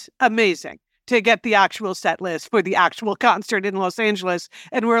 which was amazing to get the actual set list for the actual concert in Los Angeles.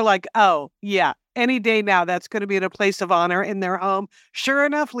 And we're like, oh, yeah, any day now, that's going to be in a place of honor in their home. Sure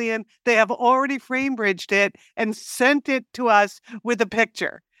enough, Lian, they have already Framebridged it and sent it to us with a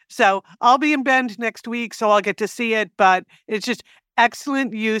picture. So I'll be in Bend next week, so I'll get to see it. But it's just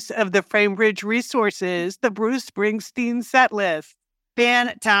excellent use of the Framebridge resources, the Bruce Springsteen set list.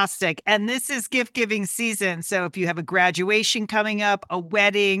 Fantastic. And this is gift giving season. So if you have a graduation coming up, a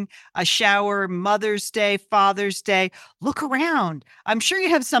wedding, a shower, Mother's Day, Father's Day, look around. I'm sure you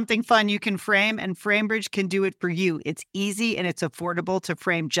have something fun you can frame, and Framebridge can do it for you. It's easy and it's affordable to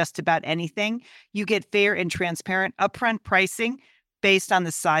frame just about anything. You get fair and transparent upfront pricing based on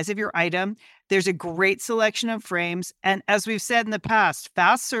the size of your item. There's a great selection of frames. And as we've said in the past,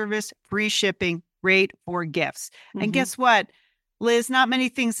 fast service, free shipping, great for gifts. And guess what? Liz, not many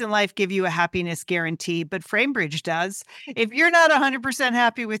things in life give you a happiness guarantee, but FrameBridge does. If you're not 100%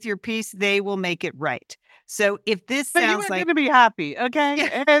 happy with your piece, they will make it right. So if this But sounds you're like... going to be happy,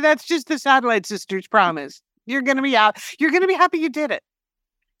 okay? And that's just the Satellite Sisters promise. You're going to be out. You're going to be happy you did it.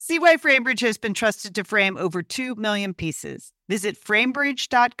 See why FrameBridge has been trusted to frame over 2 million pieces. Visit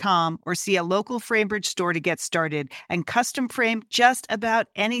framebridge.com or see a local FrameBridge store to get started and custom frame just about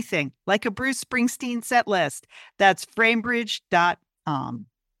anything, like a Bruce Springsteen set list. That's framebridge.com.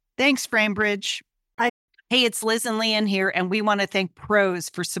 Thanks, FrameBridge. Hey, it's Liz and Leanne here, and we want to thank Prose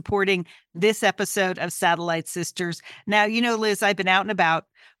for supporting this episode of Satellite Sisters. Now, you know, Liz, I've been out and about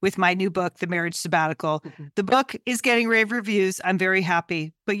with my new book, The Marriage Sabbatical. The book is getting rave reviews. I'm very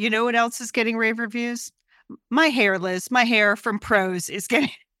happy. But you know what else is getting rave reviews? My hair, Liz. My hair from Prose is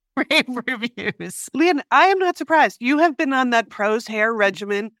getting rave reviews. Leanne, I am not surprised. You have been on that Prose hair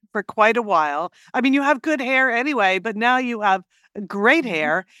regimen for quite a while. I mean, you have good hair anyway, but now you have great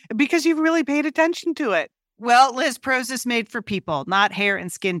hair because you've really paid attention to it. Well, Liz, Prose is made for people, not hair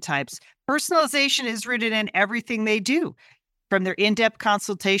and skin types. Personalization is rooted in everything they do, from their in-depth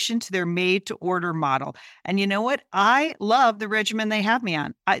consultation to their made-to-order model. And you know what? I love the regimen they have me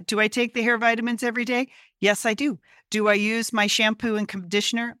on. Do I take the hair vitamins every day? Yes, I do. Do I use my shampoo and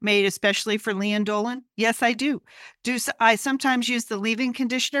conditioner made especially for Leanne Dolan? Yes, I do. Do I sometimes use the leave-in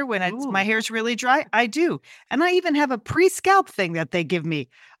conditioner when my hair's really dry? I do. And I even have a pre-scalp thing that they give me.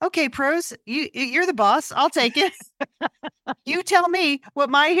 Okay, Prose, you're the boss. I'll take it. You tell me what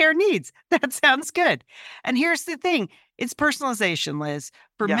my hair needs. That sounds good. And here's the thing. It's personalization, Liz.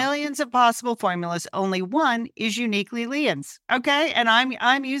 For millions of possible formulas, only one is uniquely Leanne's. Okay? And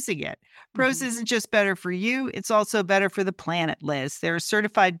I'm using it. Prose isn't just better for you, it's also better for the planet, Liz. They're a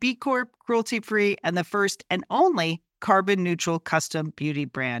certified B Corp, cruelty-free, and the first and only carbon neutral custom beauty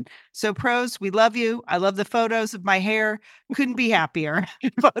brand. So Prose, we love you. I love the photos of my hair. Couldn't be happier.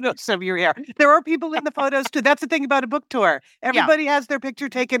 Photos of your hair. There are people in the photos too. That's the thing about a book tour. Everybody has their picture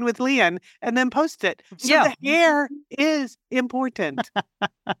taken with Leanne and then post it. So the hair is important.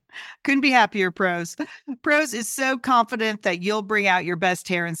 Couldn't be happier, Prose. Prose is so confident that you'll bring out your best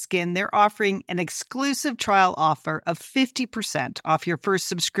hair and skin. They're offering an exclusive trial offer of 50% off your first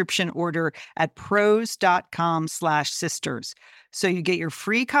subscription order at prose.com/sisters. So you get your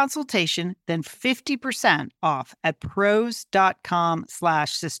free consultation, then 50% off at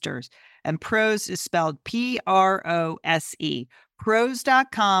prose.com/sisters. And Prose is spelled Prose.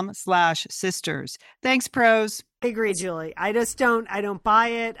 Prose.com/sisters. Thanks, Prose. I agree, Julie. I don't buy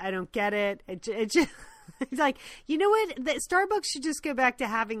it. I don't get it. It just, it's like, you know what? Starbucks should just go back to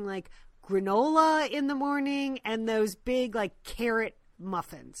having like granola in the morning and those big like carrot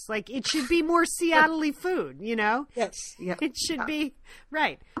muffins. Like it should be more Seattle-y food, you know? Yes. Yeah. It should be,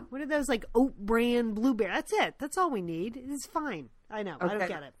 right. One of those like oat bran blueberry. That's it. That's all we need. It's fine. I know. Okay. I don't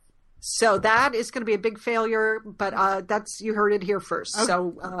get it. So that is going to be a big failure, but you heard it here first. Okay.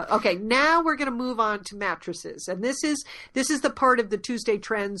 So, okay, now we're going to move on to mattresses. And this is the part of the Tuesday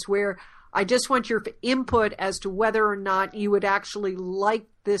Trends where I just want your input as to whether or not you would actually like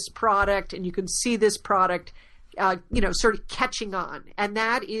this product and you can see this product, sort of catching on. And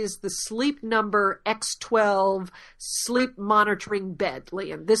that is the Sleep Number X12 sleep monitoring bed,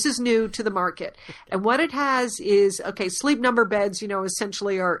 Liam. This is new to the market. And what it has is, Sleep Number beds,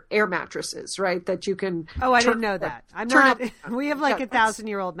 essentially are air mattresses, right? That you can. Oh, I didn't know that. We have like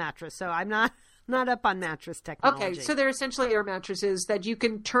 1,000-year-old mattress, so I'm not up on mattress technology. Okay, so they're essentially air mattresses that you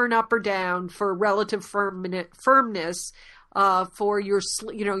can turn up or down for relative firmness. For your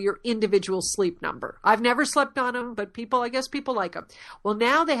your individual sleep number. I've never slept on them, but I guess people like them. Well,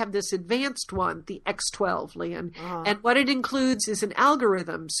 now they have this advanced one, the X12, Leanne. And what it includes is an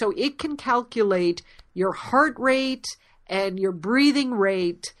algorithm. So it can calculate your heart rate and your breathing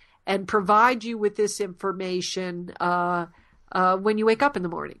rate and provide you with this information when you wake up in the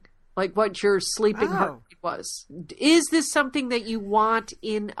morning, like what your sleeping heart rate was. Is this something that you want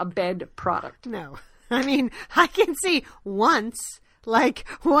in a bed product? No. I mean, I can see once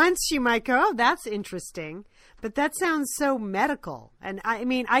you might go, oh, that's interesting. But that sounds so medical. And I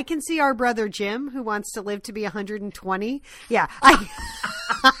mean, I can see our brother Jim, who wants to live to be 120. Yeah. I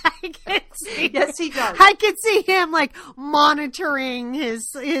can see. Yes, he does. I could see him like monitoring his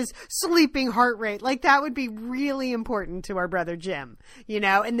sleeping heart rate. Like that would be really important to our brother Jim,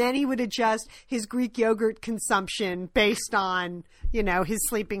 and then he would adjust his Greek yogurt consumption based on, his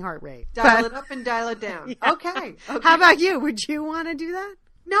sleeping heart rate. Dial it up and dial it down. Yeah. Okay. How about you? Would you want to do that?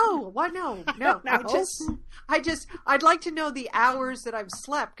 No, what? No. I'd like to know the hours that I've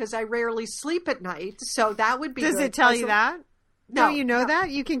slept because I rarely sleep at night. So that would be. Does good. it tell you that? No, you know that?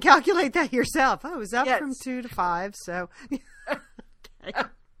 You can calculate that yourself. I was up Yes. from 2 to 5, so.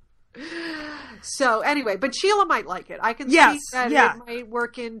 So anyway, but Sheila might like it. I can Yes, see that yeah. it might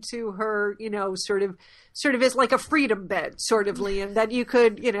work into her, sort of as like a freedom bed, sort of, Lian, that you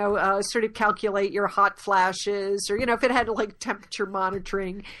could, sort of calculate your hot flashes, or if it had like temperature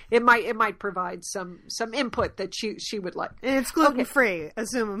monitoring, it might provide some input that she would like. And it's gluten free,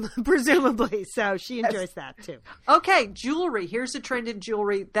 presumably, so she enjoys that too. Okay, jewelry. Here's a trend in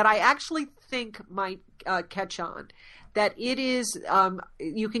jewelry that I actually think might catch on. That it is,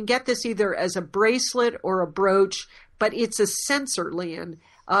 you can get this either as a bracelet or a brooch, but it's a sensor, Lian,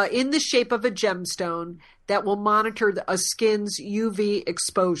 in the shape of a gemstone that will monitor a skin's UV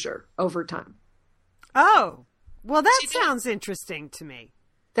exposure over time. Oh, well, that sounds interesting to me.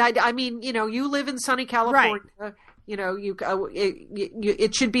 You live in sunny California. Right.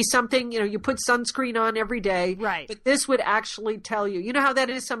 It should be something, you put sunscreen on every day. Right. But this would actually tell you. You know how that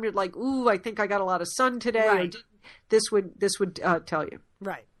is? Somebody like, ooh, I think I got a lot of sun today. Right. This would tell you.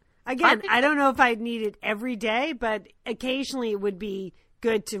 Right. Again, I don't know if I'd need it every day, but occasionally it would be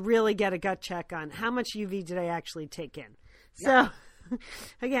good to really get a gut check on how much UV did I actually take in. So,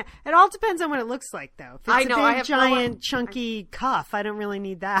 again, it all depends on what it looks like, though. If it's a big, giant, chunky cuff, I don't really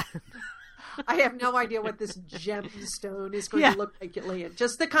need that. I have no idea what this gemstone is going to look like, Lian.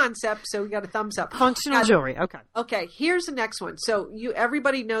 Just the concept, so we got a thumbs up. Functional jewelry, okay. Okay, here's the next one. So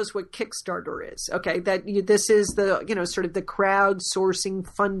everybody knows what Kickstarter is, okay? This is the, sort of the crowdsourcing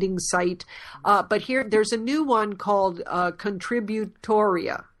funding site. But there's a new one called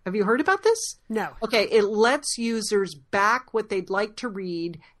Contributoria. Have you heard about this? No. Okay, it lets users back what they'd like to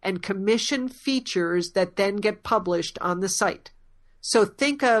read and commission features that then get published on the site. So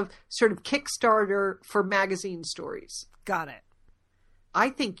think of sort of Kickstarter for magazine stories. Got it. I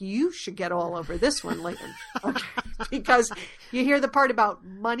think you should get all over this one, Lian. Okay. Because you hear the part about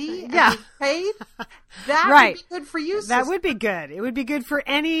money and being paid. That would be good for you, sister. That would be good. It would be good for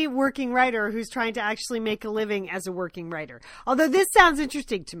any working writer who's trying to actually make a living as a working writer. Although this sounds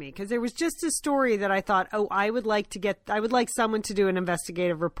interesting to me because there was just a story that I thought, I would like someone to do an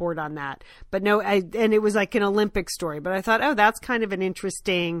investigative report on that. But no, and it was like an Olympic story. But I thought, that's kind of an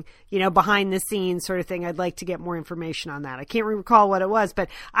interesting, behind the scenes sort of thing. I'd like to get more information on that. I can't recall what it was, but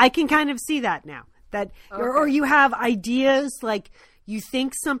I can kind of see that now. Or you have ideas like you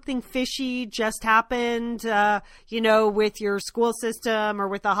think something fishy just happened, with your school system or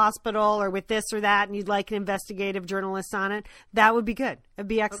with the hospital or with this or that, and you'd like an investigative journalist on it. That would be good. It'd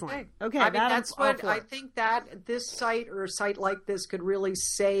be excellent. Okay. That's what I think that this site or a site like this could really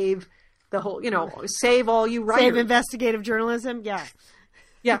save the whole, save all you writers. Save investigative journalism. Yeah.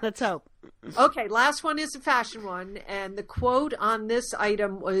 Yeah. Let's hope. Okay, last one is a fashion one, and the quote on this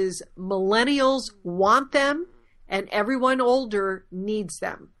item was, "Millennials want them, and everyone older needs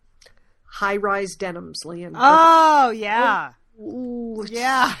them." High-rise denims, Lian. Oh, yeah. Ooh,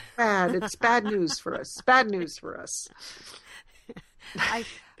 yeah. Bad. It's bad news for us. Bad news for us.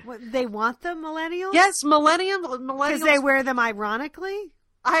 They want them, millennials? Yes, millennials. Because they wear them ironically?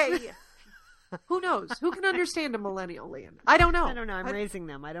 Who knows? Who can understand a millennial, Lian? I don't know. I'm raising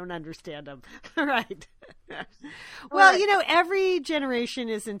them. I don't understand them. Right. Well, every generation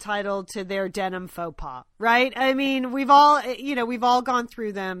is entitled to their denim faux pas, right? I mean, we've all gone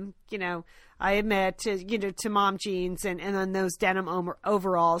through them, I admit, to mom jeans and then those denim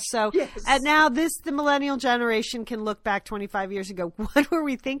overalls. So, and now the millennial generation can look back 25 years ago. What were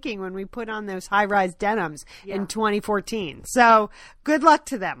we thinking when we put on those high-rise denims in 2014? So, good luck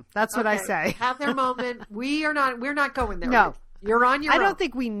to them. That's what I say. Have their moment. We're not going there. No. You're on your own. I don't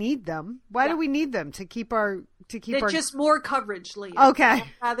think we need them. Why do we need them to keep our just more coverage, Lian. Okay.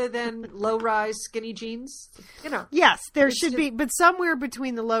 Rather than low-rise skinny jeans, Yes, there should be, but somewhere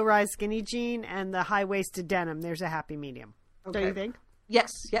between the low-rise skinny jean and the high-waisted denim, there's a happy medium. Okay. Don't you think? Yes.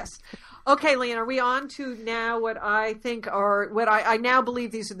 Okay, Lian, are we on to now what I think are, what I now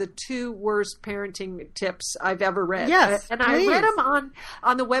believe these are the two worst parenting tips I've ever read. Yes, and please. I read them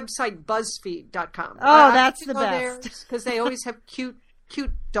on the website BuzzFeed.com. Oh, that's the best. Because they always have cute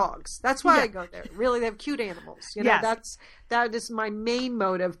dogs. That's why I go there. Really, they have cute animals. That is my main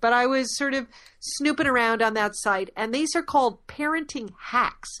motive. But I was sort of snooping around on that site, and these are called parenting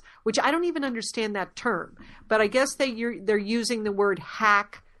hacks, which I don't even understand that term. But I guess they're using the word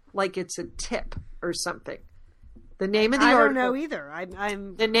hack like it's a tip or something. The name of the article. I don't know either.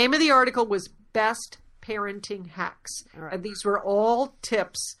 I'm. The name of the article was Best Parenting Hacks, right. And these were all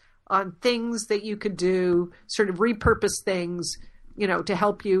tips on things that you could do, sort of repurpose things to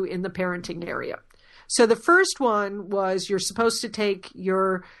help you in the parenting area. So the first one was you're supposed to take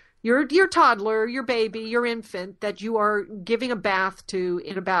your toddler, your baby, your infant that you are giving a bath to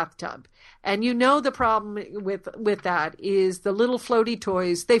in a bathtub. And the problem with that is the little floaty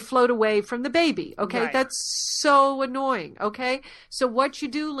toys, they float away from the baby. Okay. Right. That's so annoying. Okay. So what you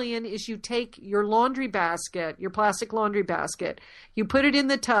do, Lian, is you take your laundry basket, your plastic laundry basket, you put it in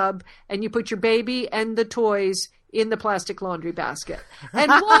the tub and you put your baby and the toys in the plastic laundry basket.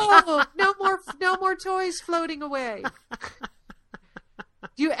 And whoa, no more toys floating away.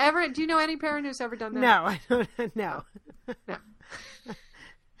 Do you know any parent who's ever done that? No, I don't know. No.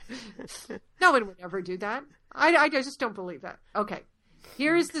 No one would ever do that. I just don't believe that. Okay.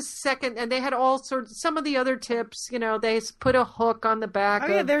 Here is the second, and they had all sorts, some of the other tips, they put a hook on the back. Oh,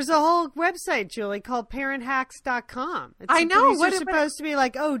 yeah, there's a whole website, Julie, called parenthacks.com. I know. These are supposed to be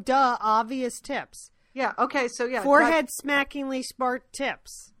like, oh, duh, obvious tips. Yeah. Okay. So yeah. Forehead smackingly smart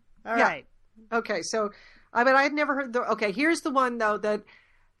tips. All right. Okay. So, I had never heard okay. Here's the one though, that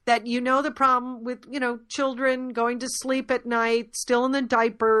the problem with, children going to sleep at night, still in the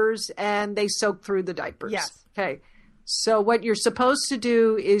diapers, and they soak through the diapers. Yes. Okay. So what you're supposed to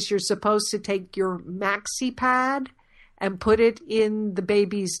do is you're supposed to take your maxi pad and put it in the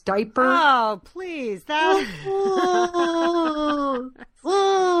baby's diaper. Oh, please. That's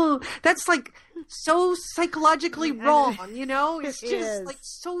like so psychologically wrong, It's just is. like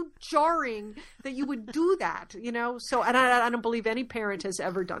so jarring that you would do that, So, and I don't believe any parent has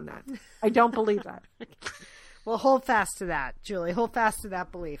ever done that. I don't believe that. Well, hold fast to that, Julie. Hold fast to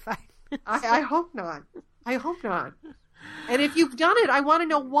that belief. I hope not. I hope not. And if you've done it, I want to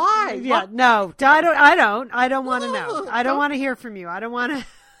know why. Yeah, no, I don't want to know. I don't want to hear from you. I don't want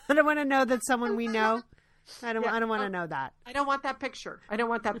to know that someone we know. I don't want to know that. I don't want that picture. I don't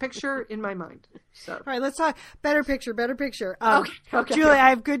want that picture in my mind. So, all right, let's talk better picture. Okay. Julie, I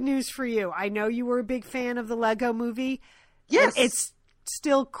have good news for you. I know you were a big fan of the Lego movie. Yes. It's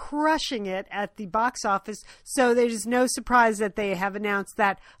still crushing it at the box office. So there's no surprise that they have announced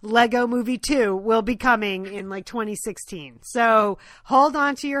that Lego Movie 2 will be coming in 2016. So hold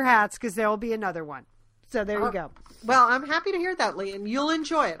on to your hats because there will be another one. So there you go. Well, I'm happy to hear that, Lee, and you'll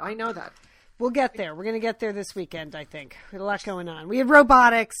enjoy it. I know that. We'll get there. We're going to get there this weekend, I think. We have a lot going on. We have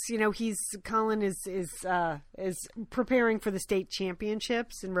robotics. Colin is preparing for the state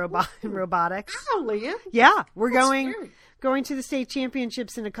championships in robotics. Oh, Leah. Yeah, we're going to the state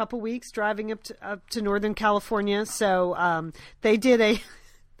championships in a couple weeks, driving up to Northern California. So they did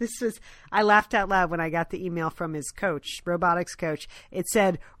I laughed out loud when I got the email from his coach, robotics coach. It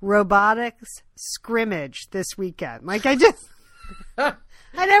said robotics scrimmage this weekend.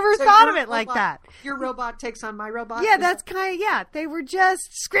 I never thought of it like that. Your robot takes on my robot? Yeah, that's they were just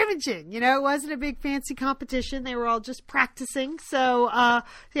scrimmaging, it wasn't a big fancy competition. They were all just practicing. So,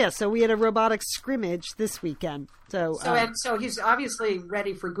 so we had a robotics scrimmage this weekend. So he's obviously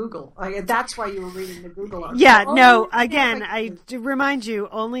ready for Google. That's why you were reading the Google article. Yeah, again, I remind you,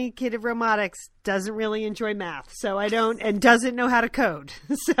 only kid of robotics doesn't really enjoy math, so I don't, and doesn't know how to code.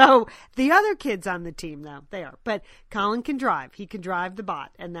 So the other kids on the team, though, they are. But Colin can drive. He can drive the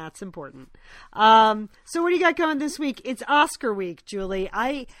bot, and that's important. So what do you got going this week? It's Oscar week, Julie.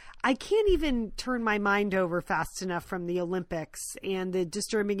 I can't even turn my mind over fast enough from the Olympics and the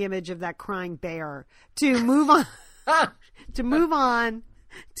disturbing image of that crying bear to move on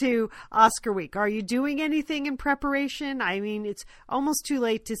to Oscar week. Are you doing anything in preparation? I mean, it's almost too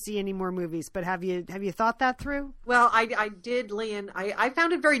late to see any more movies, but have you thought that through? Well, I did, Leanne. I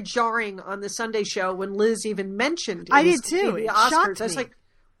found it very jarring on the Sunday show when Liz even mentioned I did too. The It Oscars. shocked I was me. like,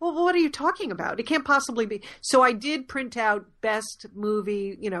 well, what are you talking about? It can't possibly be. So I did print out best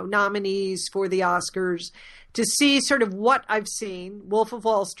movie, nominees for the Oscars to see sort of what I've seen. Wolf of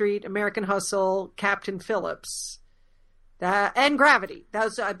Wall Street, American Hustle, Captain Phillips, and Gravity.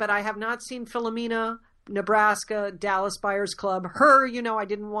 But I have not seen Philomena, Nebraska, Dallas Buyers Club, Her, I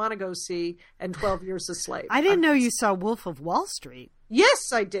didn't want to go see, and 12 Years a Slave. I didn't know you saw Wolf of Wall Street.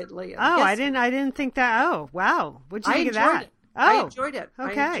 Yes, I did, Leah. Oh, yes. I didn't think that. Oh, wow. What'd you think of that? It. Oh, I enjoyed it.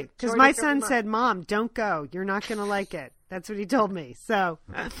 Okay. Because my son said, Mom, don't go. You're not going to like it. That's what he told me. So,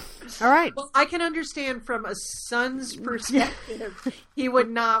 all right. Well, I can understand from a son's perspective, he would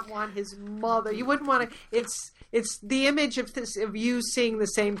not want his mother. You wouldn't want to. It's the image of you seeing the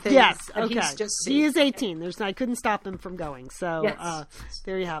same thing. Yes. That Okay. He's just seeing. He is 18. I couldn't stop him from going. So, Yes.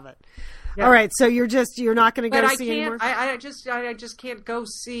 there you have it. Yeah. All right. So you're not going to go But see anymore? I just can't go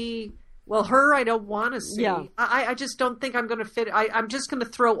see. Well, Her, I don't want to see. Yeah. I just don't think I'm going to fit. I'm just going to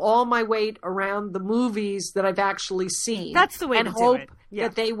throw all my weight around the movies that I've actually seen. That's the way and to do hope it. Yeah.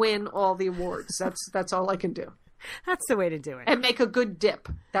 that they win all the awards. That's all I can do. That's the way to do it. And make a good dip.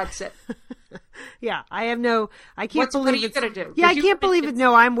 That's it. Yeah, I can't believe what are you going to do? Yeah, I can't believe it.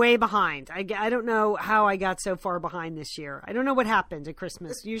 No, I'm way behind. I don't know how I got so far behind this year. I don't know what happened at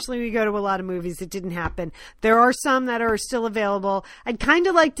Christmas. Usually we go to a lot of movies. It didn't happen. There are some that are still available. I'd kind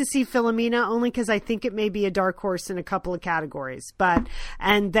of like to see Philomena, only because I think it may be a dark horse in a couple of categories.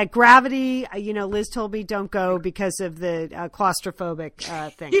 And that Gravity, Liz told me don't go because of the claustrophobic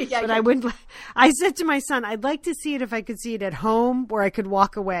thing. I said to my son, I'd like to see it if I could see it at home where I could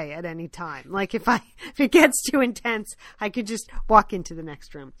walk away at any time. Like if it gets too intense, I could just walk into the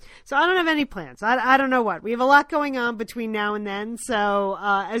next room. So I don't have any plans. I don't know what. We have a lot going on between now and then. So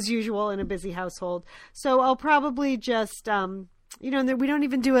as usual in a busy household. So I'll probably just, we don't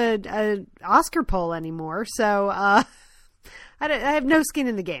even do a Oscar poll anymore. So I have no skin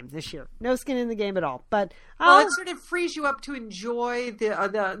in the game this year. No skin in the game at all. But it sort of frees you up to enjoy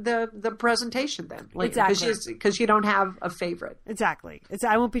the presentation then. Exactly. Because you don't have a favorite. Exactly.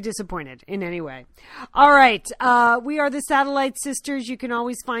 I won't be disappointed in any way. All right. We are the Satellite Sisters. You can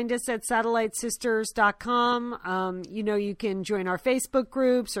always find us at satellitesisters.com. You can join our Facebook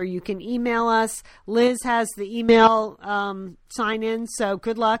groups or you can email us. Liz has the email sign in, so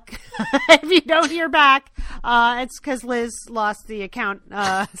good luck. If you don't hear back, it's because Liz lost the account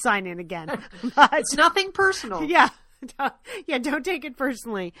sign in again. But it's nothing personal. Yeah. Don't take it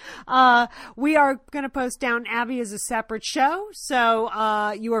personally. We are going to post Downton Abbey as a separate show,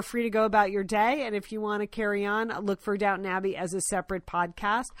 so you are free to go about your day. And if you want to carry on, look for Downton Abbey as a separate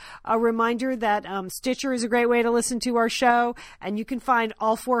podcast. A reminder that Stitcher is a great way to listen to our show, and you can find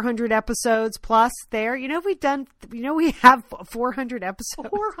all 400 episodes plus there. We have 400 episodes.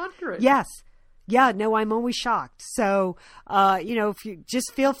 400? Yes. Yeah, no, I'm always shocked. So, if you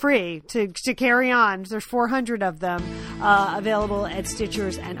just feel free to carry on. There's 400 of them available at Stitcher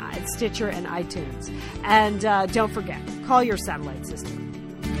and iTunes. And don't forget, call your satellite sister.